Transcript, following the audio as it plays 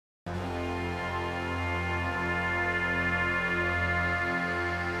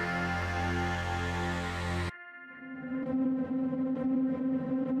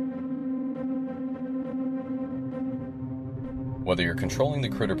Whether you're controlling the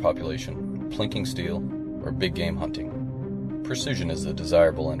critter population, plinking steel, or big game hunting, precision is the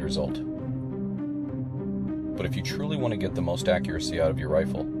desirable end result. But if you truly want to get the most accuracy out of your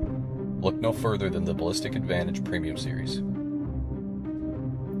rifle, look no further than the Ballistic Advantage Premium Series.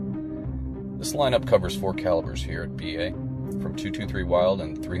 This lineup covers 4 calibers here at BA, from 223 Wylde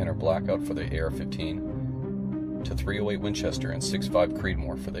and 300 Blackout for the AR-15 to 308 Winchester and 6.5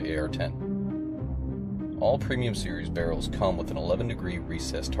 Creedmoor for the AR-10. All Premium Series barrels come with an 11-degree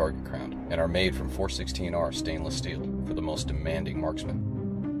recessed target crown and are made from 416R stainless steel for the most demanding marksmen.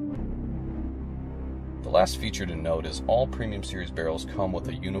 The last feature to note is all Premium Series barrels come with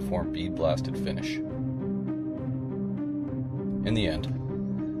a uniform bead-blasted finish. In the end,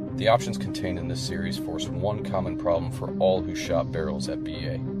 the options contained in this series force one common problem for all who shop barrels at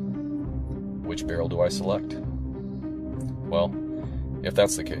BA. Which barrel do I select? Well, if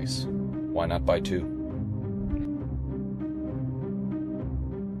that's the case, why not buy 2?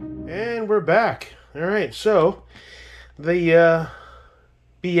 And we're back. Alright, so the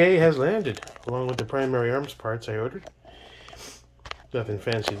BA has landed, along with the primary arms parts I ordered. Nothing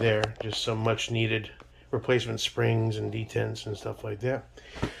fancy there, just some much needed replacement springs and detents and stuff like that.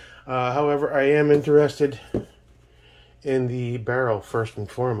 However, I am interested in the barrel first and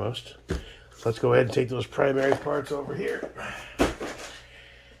foremost. Let's go ahead and take those primary parts over here.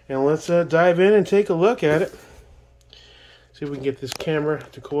 And let's dive in and take a look at it. See if we can get this camera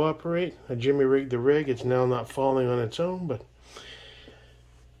to cooperate. I jimmy rigged the rig. It's now not falling on its own, but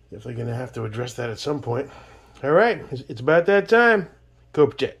definitely going to have to address that at some point. All right, it's about that time.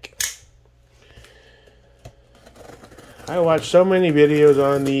 Cope check. I watched so many videos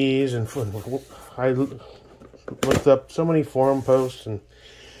on these, and I looked up so many forum posts, and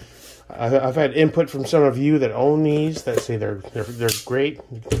I've had input from some of you that own these that say they're great,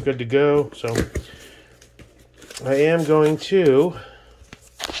 good to go. So I am going to,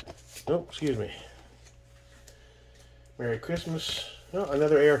 oh, excuse me. Merry Christmas. Oh,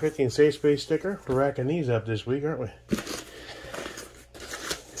 another AR-15 Safe Space sticker. We're racking these up this week, aren't we?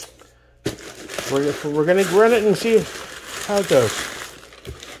 We're going to run it and see how it goes.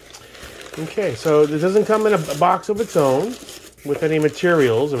 Okay, so it doesn't come in a box of its own with any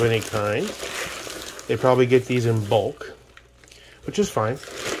materials of any kind. They probably get these in bulk, which is fine.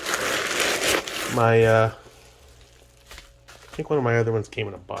 I think one of my other ones came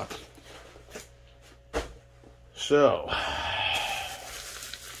in a box. So,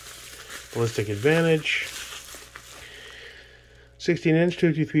 Ballistic Advantage, 16-inch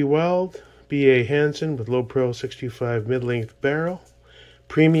 223 Wylde, BA Hanson with low pro 625 mid-length barrel,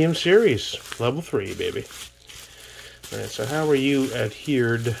 Premium Series, level 3, baby. All right, so how are you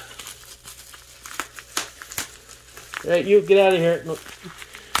adhered? Hey, you get out of here! Look.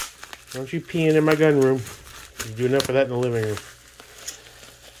 Don't you peeing in my gun room? You do enough of that in the living room.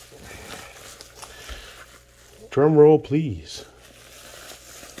 Drum roll, please.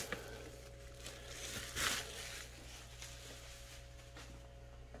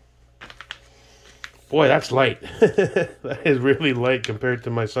 Boy, that's light. That is really light compared to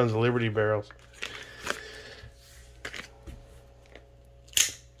my son's Liberty barrels.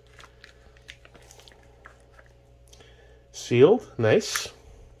 Sealed, nice.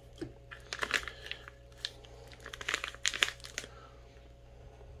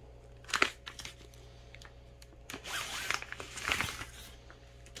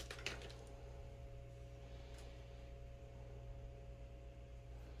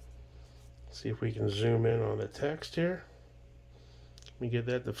 See if we can zoom in on the text here. Let me get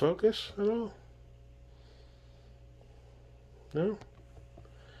that to focus at all. No?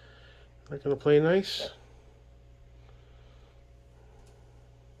 Not going to play nice?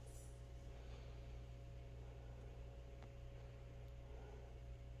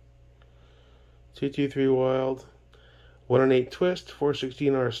 T23 Wylde, 1-8 twist,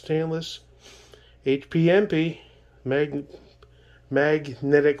 416R stainless, HPMP,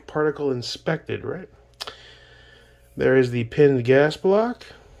 magnetic particle inspected, right? There is the pinned gas block.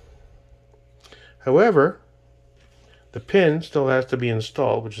 However, the pin still has to be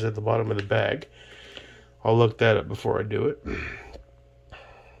installed, which is at the bottom of the bag. I'll look that up before I do it.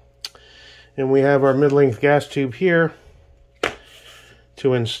 And we have our mid-length gas tube here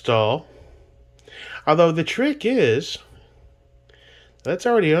to install. Although the trick is, that's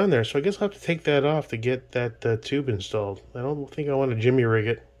already on there, so I guess I'll have to take that off to get that tube installed. I don't think I want to jimmy rig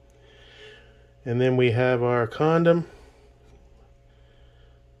it. And then we have our condom.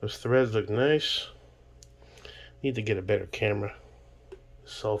 Those threads look nice. Need to get a better camera. The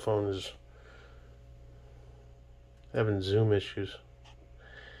cell phone is having zoom issues.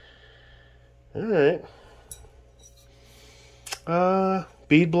 Alright.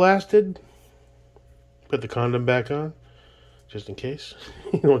 Bead blasted. Put the condom back on, just in case.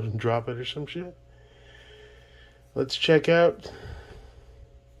 You don't want to drop it or some shit. Let's check out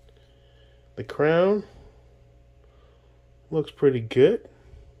the crown. Looks pretty good.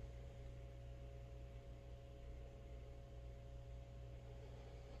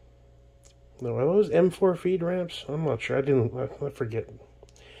 No, are those M4 feed ramps? I'm not sure. I forget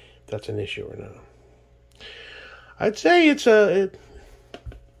if that's an issue or not. I'd say it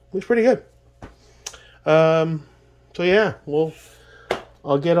looks pretty good. So yeah,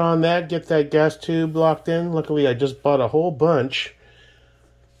 I'll get on that, get that gas tube locked in. Luckily, I just bought a whole bunch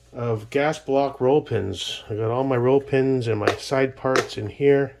of gas block roll pins. I got all my roll pins and my side parts in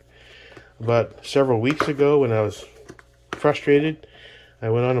here. About several weeks ago, when I was frustrated, I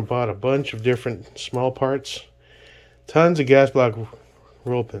went on and bought a bunch of different small parts. Tons of gas block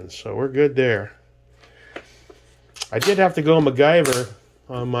roll pins, so we're good there. I did have to go MacGyver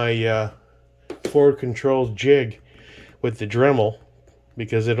on my forward controls jig with the Dremel,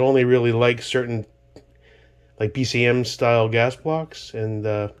 because it only really likes certain, like BCM style gas blocks, and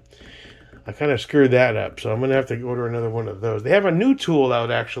I kind of screwed that up, so I'm going to have to order another one of those. They have a new tool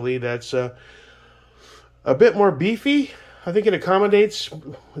out, actually, that's a bit more beefy. I think it accommodates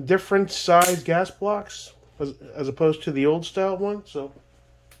different size gas blocks as opposed to the old style one, so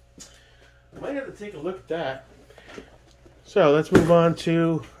I might have to take a look at that. So let's move on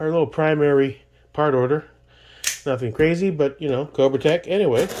to our little primary part order. Nothing crazy, but, you know, Cobra Tech.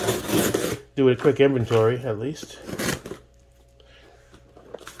 Anyway, do a quick inventory at least.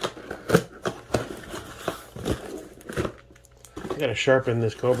 I gotta sharpen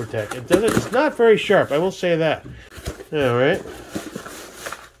this Cobra Tech. It's not very sharp, I will say that. Alright.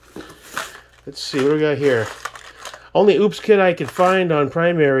 Let's see, what do we got here? Only oops kit I could find on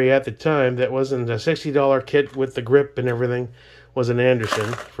Primary at the time that wasn't a $60 kit with the grip and everything was an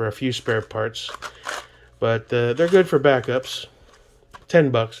Anderson for a few spare parts. But they're good for backups.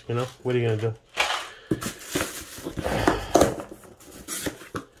 $10, you know, what are you gonna do?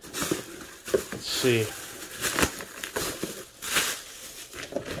 Let's see.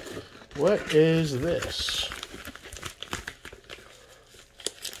 What is this?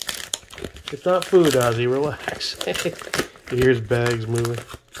 It's not food, Ozzy. Relax. Here's bags moving.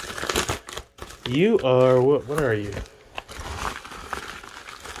 You are... What are you?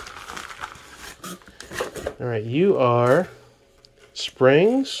 Alright, you are...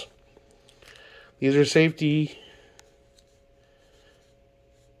 springs. These are safety...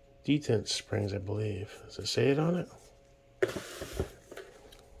 detent springs, I believe. Does it say it on it?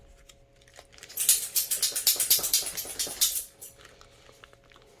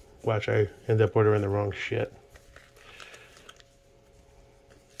 Watch, I end up ordering the wrong shit.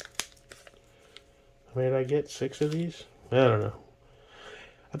 How many did I get? 6 of these? I don't know.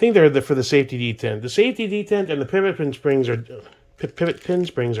 I think they're for the safety detent. The safety detent and the pivot pin springs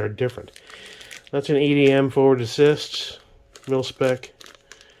are different. That's an EDM forward assist, mil spec.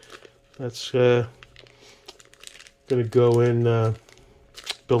 That's gonna go in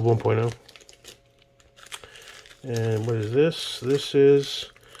build 1.0. And what is this? This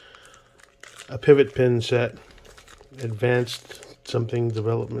is a pivot pin set, advanced something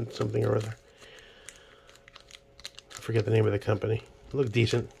development, something or other. I forget the name of the company. Look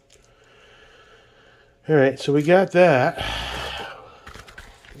decent. Alright, so we got that.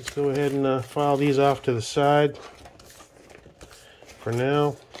 Let's go ahead and file these off to the side for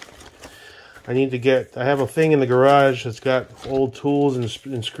now. I have a thing in the garage that's got old tools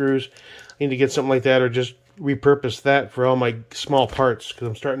and screws. I need to get something like that, or just repurpose that for all my small parts, because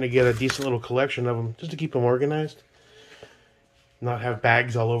I'm starting to get a decent little collection of them, just to keep them organized. Not have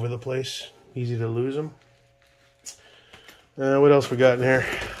bags all over the place. Easy to lose them. What else we got in here?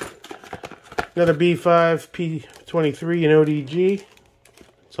 Another B5 P23 in ODG.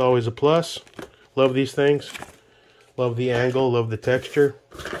 It's always a plus. Love these things. Love the angle, love the texture.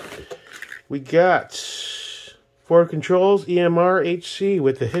 We got forward controls, EMR, HC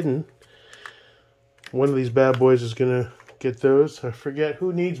with the hidden. One of these bad boys is going to get those. I forget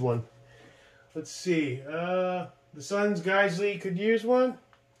who needs one. Let's see. The Sons Geisley could use one.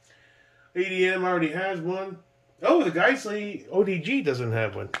 ADM already has one. Oh, the Geisley ODG doesn't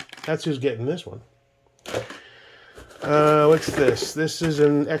have one. That's who's getting this one. What's this? This is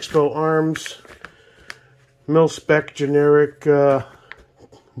an Expo Arms mil-spec generic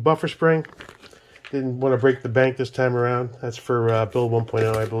buffer spring. Didn't want to break the bank this time around. That's for build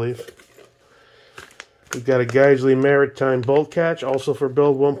 1.0, I believe. We've got a Geisley Maritime bolt catch, also for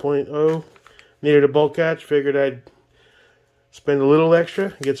build 1.0. Needed a bolt catch, figured I'd spend a little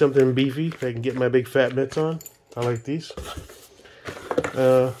extra, get something beefy, I can get my big fat mitts on. I like these.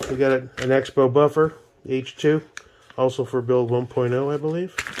 We got an Expo buffer, H2, also for build 1.0, I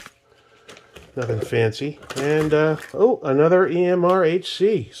believe. Nothing fancy. And, oh, another EMR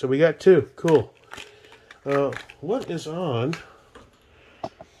HC. So we got two. Cool. What is on?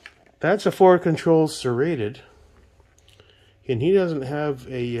 That's a forward control serrated. And he doesn't have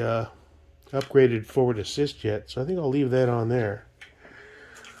a upgraded forward assist yet, so I think I'll leave that on there.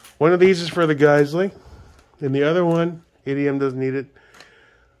 One of these is for the Geisley, and the other one, ADM doesn't need it.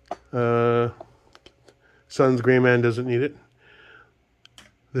 Sun's Gray Man doesn't need it.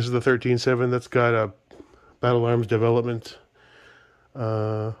 This is the 13.7 that's got a Battle Arms development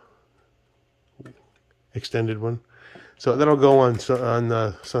extended one. So that'll go on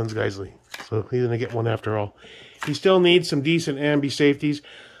Sun's Geisley. So he's going to get one after all. He still needs some decent ambi safeties.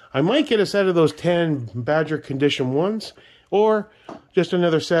 I might get a set of those 10 Badger Condition 1s, or just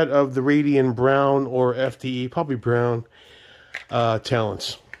another set of the Radian Brown or FTE, probably Brown,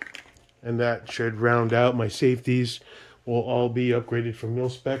 Talents. And that should round out my safeties. Will all be upgraded from mil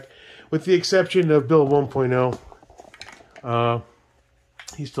spec, with the exception of build 1.0.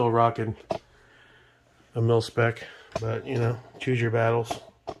 He's still rocking a mil spec, but you know, choose your battles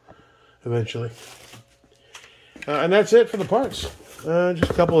eventually. And that's it for the parts. Just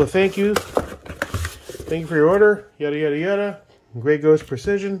a couple of thank yous. Thank you for your order. Yada yada yada. Grey Ghost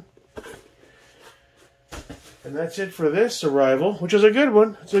Precision. And that's it for this arrival, which is a good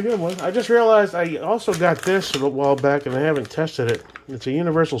one. It's a good one. I just realized I also got this a while back, and I haven't tested it. It's a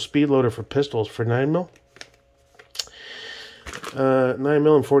universal speed loader for pistols for 9mm.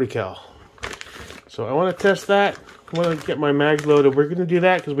 9mm and 40 cal. So I want to test that. I want to get my mags loaded. We're going to do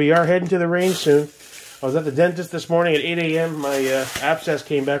that because we are heading to the range soon. I was at the dentist this morning at 8 a.m. My abscess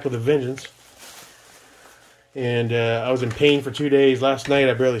came back with a vengeance. And I was in pain for 2 days. Last night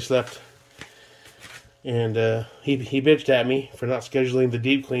I barely slept. And he bitched at me for not scheduling the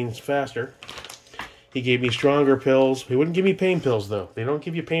deep cleans faster. He gave me stronger pills. He wouldn't give me pain pills, though. They don't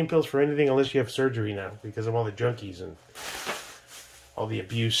give you pain pills for anything unless you have surgery now, because of all the junkies and all the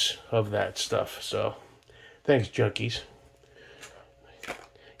abuse of that stuff. So, thanks, junkies.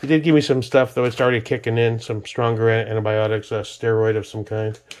 He did give me some stuff, though. It started kicking in, some stronger antibiotics, a steroid of some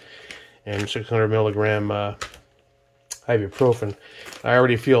kind, and 600 milligram ibuprofen. I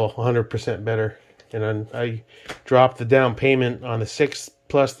already feel 100% better. And I dropped the down payment on the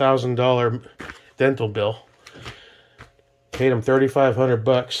 $6,000+ dental bill. Paid him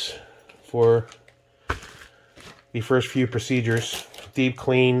 $3,500 for the first few procedures, deep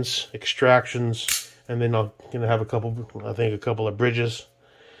cleans, extractions, and then I'm gonna have a couple of bridges,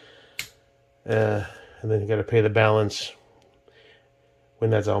 and then you got to pay the balance when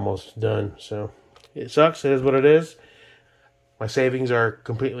that's almost done. So it sucks. It is what it is. My savings are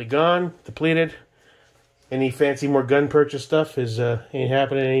completely gone, depleted. Any fancy more gun purchase stuff ain't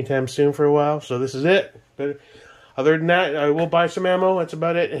happening anytime soon for a while, so this is it. But other than that, I will buy some ammo. That's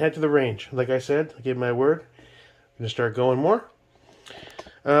about it, and head to the range. Like I said, I gave my word. I'm going to start going more.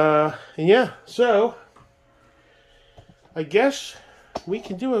 And yeah, so I guess we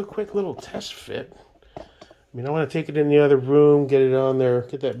can do a quick little test fit. I mean, I want to take it in the other room, get it on there,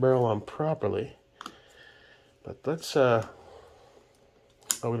 get that barrel on properly. But let's, oh,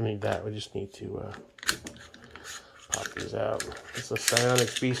 we don't need that. We just need to pop these out. It's a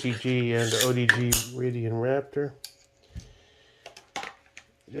Psionics BCG and ODG Radian Raptor.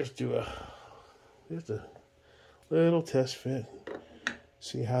 Just do a little test fit.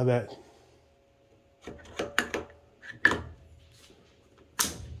 See how that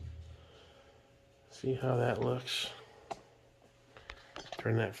looks.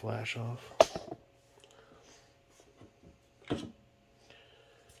 Turn that flash off.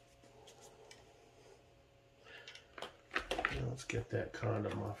 Let's get that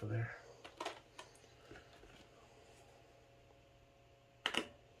condom off of there.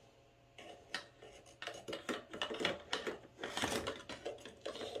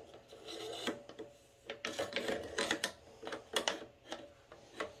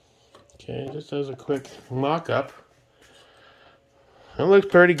 Okay, just does a quick mock-up. That looks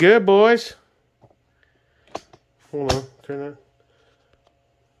pretty good, boys. Hold on, turn that.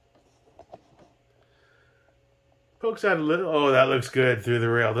 Pokes out a little. Oh, that looks good through the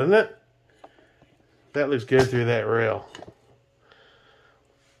rail, doesn't it? That looks good through that rail.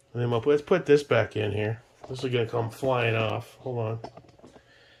 And then let's put this back in here. This is going to come flying off. Hold on.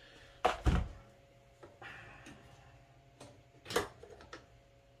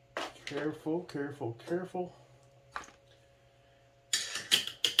 Careful, careful, careful.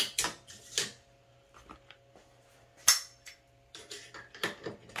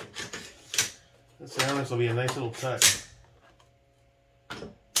 This will be a nice little touch.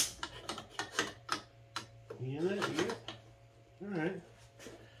 You in it? You? All right.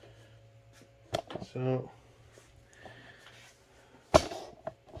 So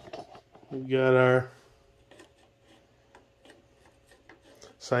we've got our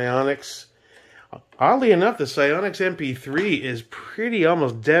Psionics. Oddly enough, the Psionics MP3 is pretty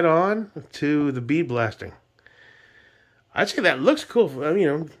almost dead on to the bead blasting. I'd say that looks cool. You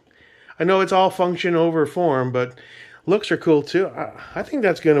know, I know it's all function over form, but looks are cool too. I think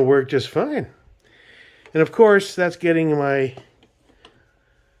that's going to work just fine. And of course, that's getting my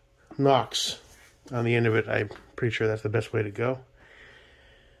Knox on the end of it. I'm pretty sure that's the best way to go.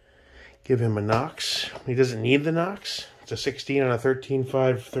 Give him a Knox. He doesn't need the Knox. It's a 16 on a 13.5,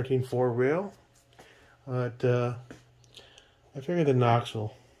 13.4 rail. But I figure the Knox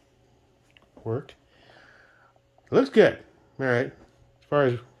will work. It looks good. All right. As far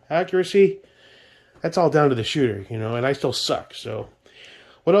as accuracy, that's all down to the shooter, you know, and I still suck. So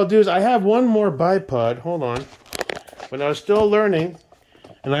what I'll do is I have one more bipod. Hold on. When I was still learning,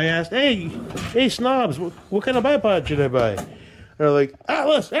 and I asked, hey, snobs, what kind of bipod should I buy? And they're like,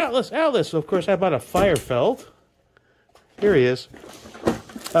 Atlas. So, of course, I bought a Firefeld. Here he is.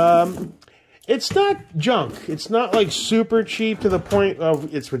 It's not junk. It's not, like, super cheap to the point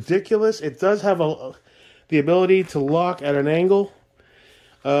of it's ridiculous. It does have the ability to lock at an angle.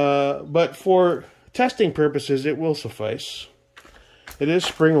 But for testing purposes, it will suffice. It is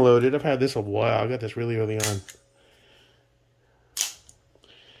spring-loaded. I've had this a while. I got this really early on.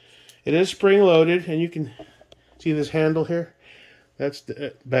 It is spring-loaded, and you can see this handle here. That's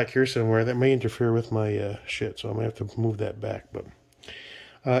back here somewhere. That may interfere with my shit, so I might have to move that back. But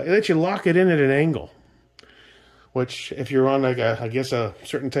it lets you lock it in at an angle, which if you're on, like I guess, a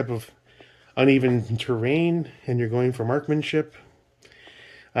certain type of uneven terrain and you're going for marksmanship,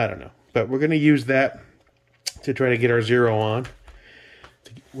 I don't know. But we're going to use that to try to get our zero on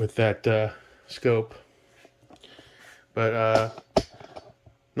with that scope. But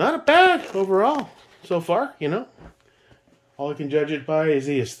not bad overall so far, you know. All I can judge it by is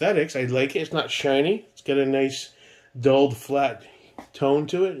the aesthetics. I like it. It's not shiny. It's got a nice dulled flat tone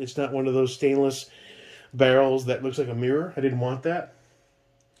to it. It's not one of those stainless barrels that looks like a mirror. I didn't want that.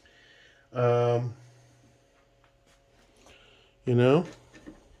 You know,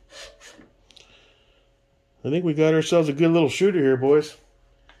 I think we got ourselves a good little shooter here, boys.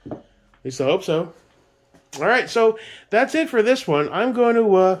 At least I hope so. All right, so that's it for this one. I'm going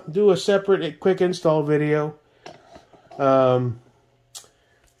to do a separate quick install video. And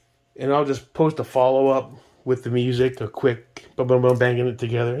I'll just post a follow-up with the music, a quick boom, banging it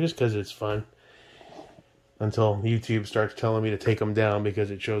together, just because it's fun. Until YouTube starts telling me to take them down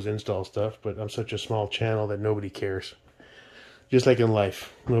because it shows install stuff. But I'm such a small channel that nobody cares. Just like in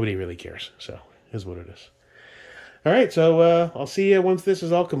life, nobody really cares. So, here's what it is. All right, so I'll see you once this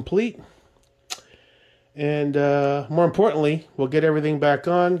is all complete. And more importantly, we'll get everything back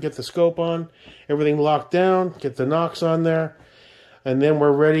on, get the scope on, everything locked down, get the Knox on there, and then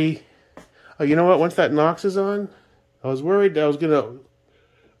we're ready. Oh, you know what? Once that Knox is on, I was worried I was going to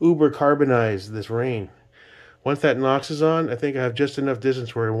uber carbonize this rain. Once that Knox is on, I think I have just enough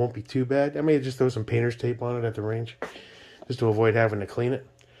distance where it won't be too bad. I may just throw some painter's tape on it at the range, just to avoid having to clean it.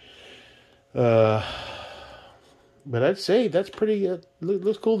 But I'd say that's pretty,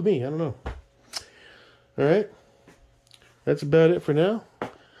 looks cool to me. I don't know. Alright, that's about it for now.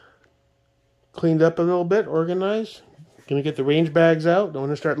 Cleaned up a little bit, organized. Gonna get the range bags out. I'm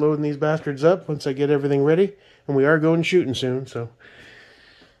gonna start loading these bastards up once I get everything ready. And we are going shooting soon, so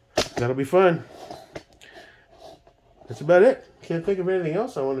that'll be fun. That's about it. Can't think of anything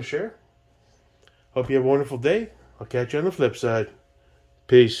else I want to share. Hope you have a wonderful day. I'll catch you on the flip side.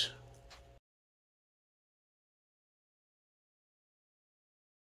 Peace.